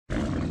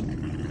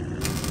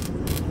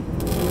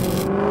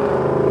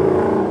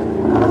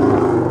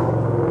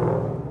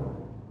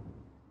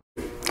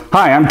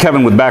Hi, I'm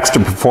Kevin with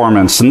Baxter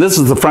Performance, and this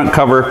is the front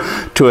cover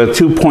to a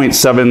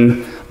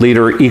 2.7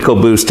 liter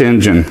EcoBoost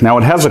engine. Now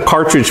it has a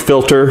cartridge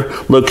filter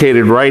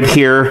located right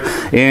here,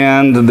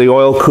 and the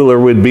oil cooler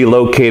would be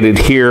located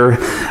here.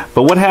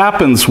 But what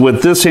happens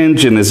with this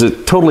engine is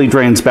it totally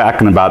drains back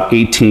in about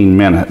 18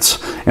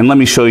 minutes. And let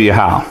me show you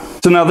how.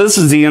 So now this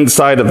is the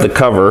inside of the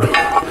cover,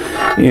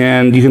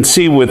 and you can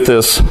see with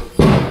this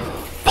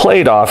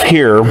plate off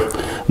here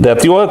that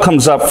the oil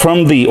comes up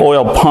from the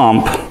oil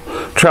pump,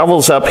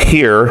 travels up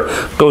here,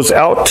 goes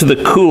out to the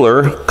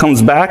cooler,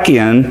 comes back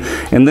in,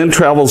 and then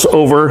travels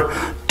over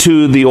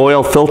to the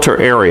oil filter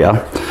area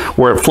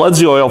where it floods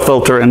the oil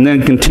filter and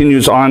then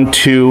continues on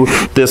to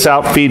this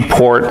outfeed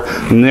port,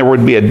 and there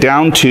would be a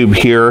down tube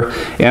here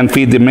and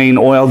feed the main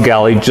oil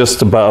galley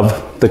just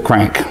above the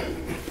crank.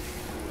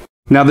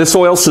 Now this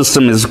oil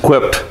system is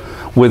equipped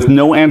with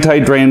no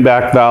anti-drain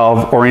back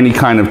valve or any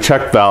kind of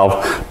check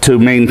valve to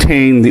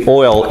maintain the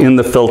oil in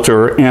the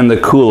filter and the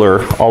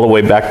cooler all the way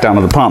back down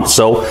to the pump.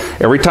 So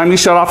every time you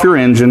shut off your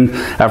engine,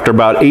 after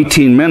about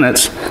 18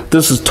 minutes,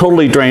 this is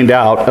totally drained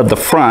out of the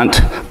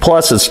front,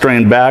 plus it's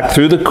drained back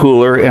through the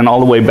cooler and all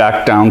the way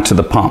back down to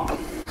the pump.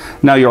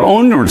 Now your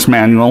owner's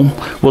manual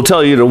will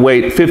tell you to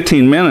wait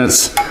 15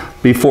 minutes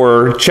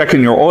before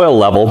checking your oil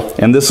level,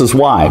 and this is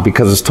why,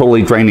 because it's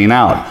totally draining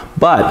out.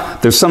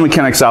 But there's some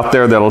mechanics out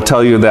there that'll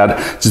tell you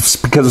that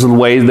just because of the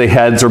way the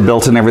heads are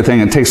built and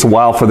everything, it takes a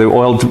while for the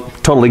oil to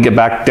totally get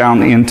back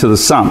down into the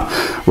sump.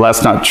 Well,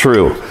 that's not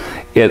true.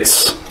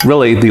 It's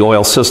really the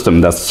oil system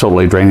that's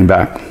totally draining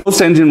back.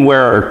 Most engine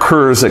wear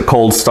occurs at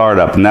cold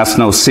startup, and that's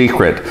no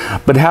secret.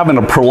 But having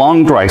a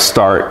prolonged dry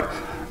start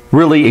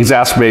really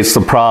exacerbates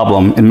the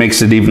problem and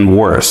makes it even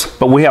worse.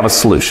 But we have a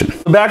solution.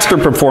 Baxter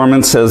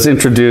Performance has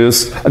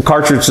introduced a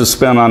cartridge to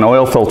spin-on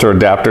oil filter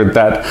adapter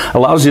that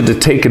allows you to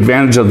take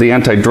advantage of the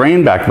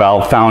anti-drain back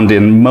valve found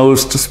in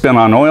most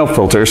spin-on oil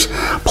filters.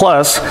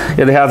 Plus,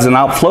 it has an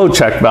outflow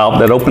check valve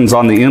that opens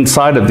on the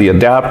inside of the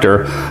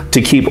adapter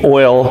to keep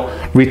oil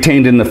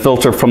retained in the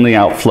filter from the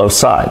outflow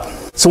side.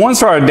 So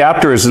once our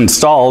adapter is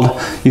installed,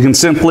 you can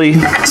simply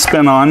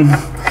spin on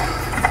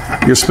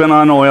your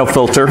spin-on oil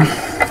filter.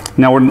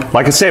 Now,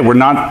 like I say, we're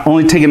not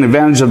only taking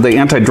advantage of the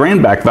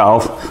anti-drain back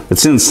valve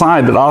that's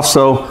inside, but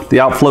also the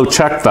outflow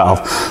check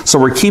valve. So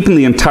we're keeping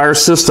the entire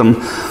system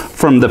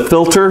from the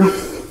filter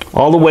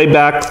all the way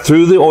back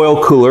through the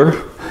oil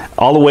cooler,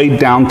 all the way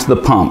down to the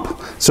pump.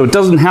 So it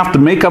doesn't have to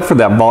make up for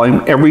that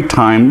volume every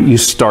time you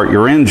start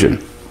your engine.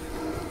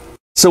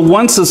 So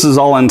once this is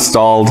all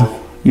installed,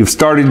 you've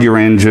started your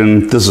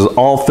engine, this is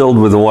all filled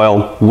with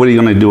oil, what are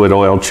you going to do at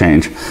oil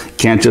change? You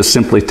can't just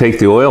simply take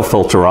the oil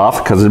filter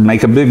off because it'd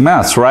make a big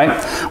mess,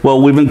 right?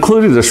 Well, we've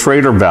included a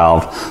Schrader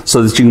valve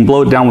so that you can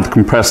blow it down with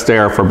compressed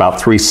air for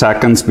about 3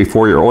 seconds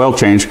before your oil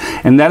change,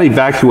 and that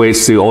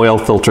evacuates the oil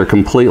filter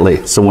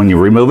completely. So when you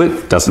remove it,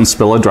 it doesn't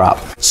spill a drop.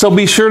 So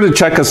be sure to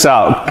check us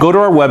out. Go to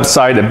our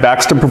website at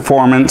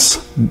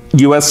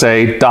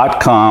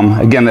baxterperformanceusa.com.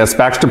 Again, that's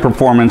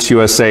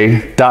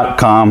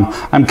baxterperformanceusa.com.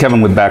 I'm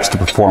Kevin with Baxter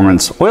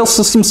Performance Oil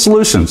System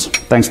Solutions.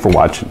 Thanks for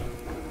watching.